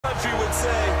industry would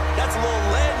say that's a little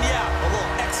lagniappe, a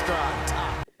little extra on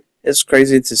top. It's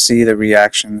crazy to see the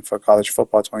reaction for College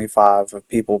Football 25 of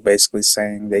people basically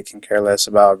saying they can care less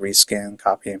about reskin,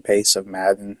 copy, and paste of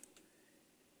Madden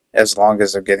as long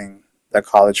as they're getting the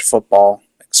college football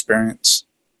experience.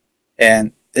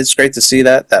 And it's great to see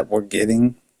that we're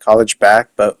getting college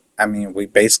back, but I mean, we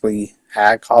basically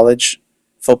had college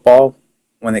football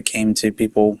when it came to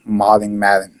people modding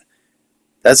Madden.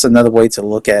 That's another way to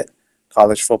look at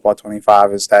College Football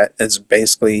 25 is that it's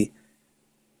basically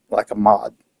like a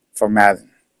mod for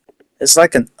Madden. It's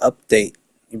like an update.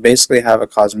 You basically have a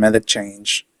cosmetic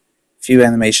change, few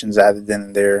animations added in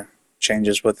and there,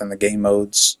 changes within the game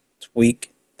modes,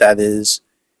 tweak that is,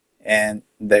 and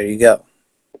there you go.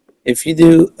 If you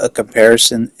do a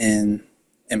comparison in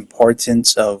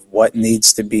importance of what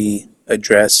needs to be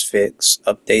addressed, fixed,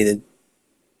 updated,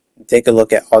 take a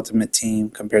look at Ultimate Team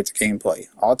compared to gameplay.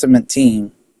 Ultimate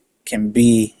Team can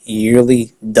be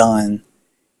yearly done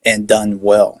and done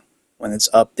well when it's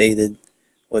updated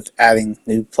with adding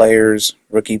new players,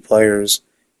 rookie players,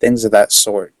 things of that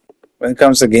sort. When it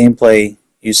comes to gameplay,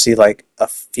 you see like a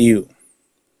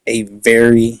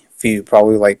very few,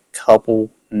 probably like couple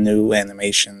new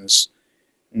animations,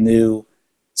 new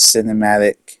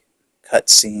cinematic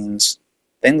cutscenes,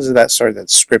 things of that sort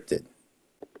that's scripted.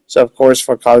 So of course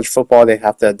for college football they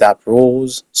have to adapt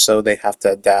rules, so they have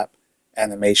to adapt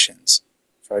animations.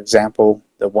 For example,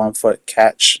 the 1 foot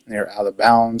catch near out of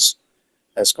bounds,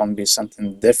 that's going to be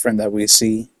something different that we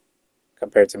see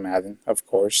compared to Madden, of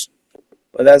course.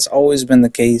 But that's always been the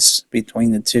case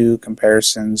between the two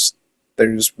comparisons.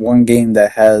 There's one game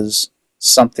that has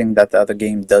something that the other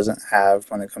game doesn't have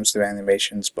when it comes to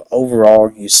animations, but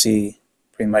overall you see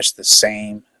pretty much the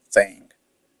same thing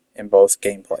in both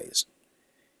gameplays.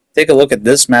 Take a look at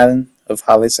this Madden of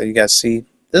highlights that you guys see.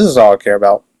 This is all I care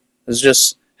about. It's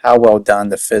just how well done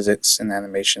the physics and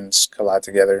animations collide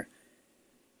together.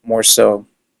 More so,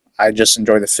 I just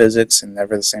enjoy the physics and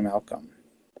never the same outcome.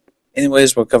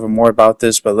 Anyways, we'll cover more about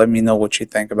this, but let me know what you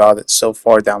think about it so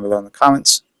far down below in the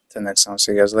comments. Till next time, I'll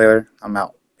see you guys later. I'm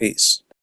out. Peace.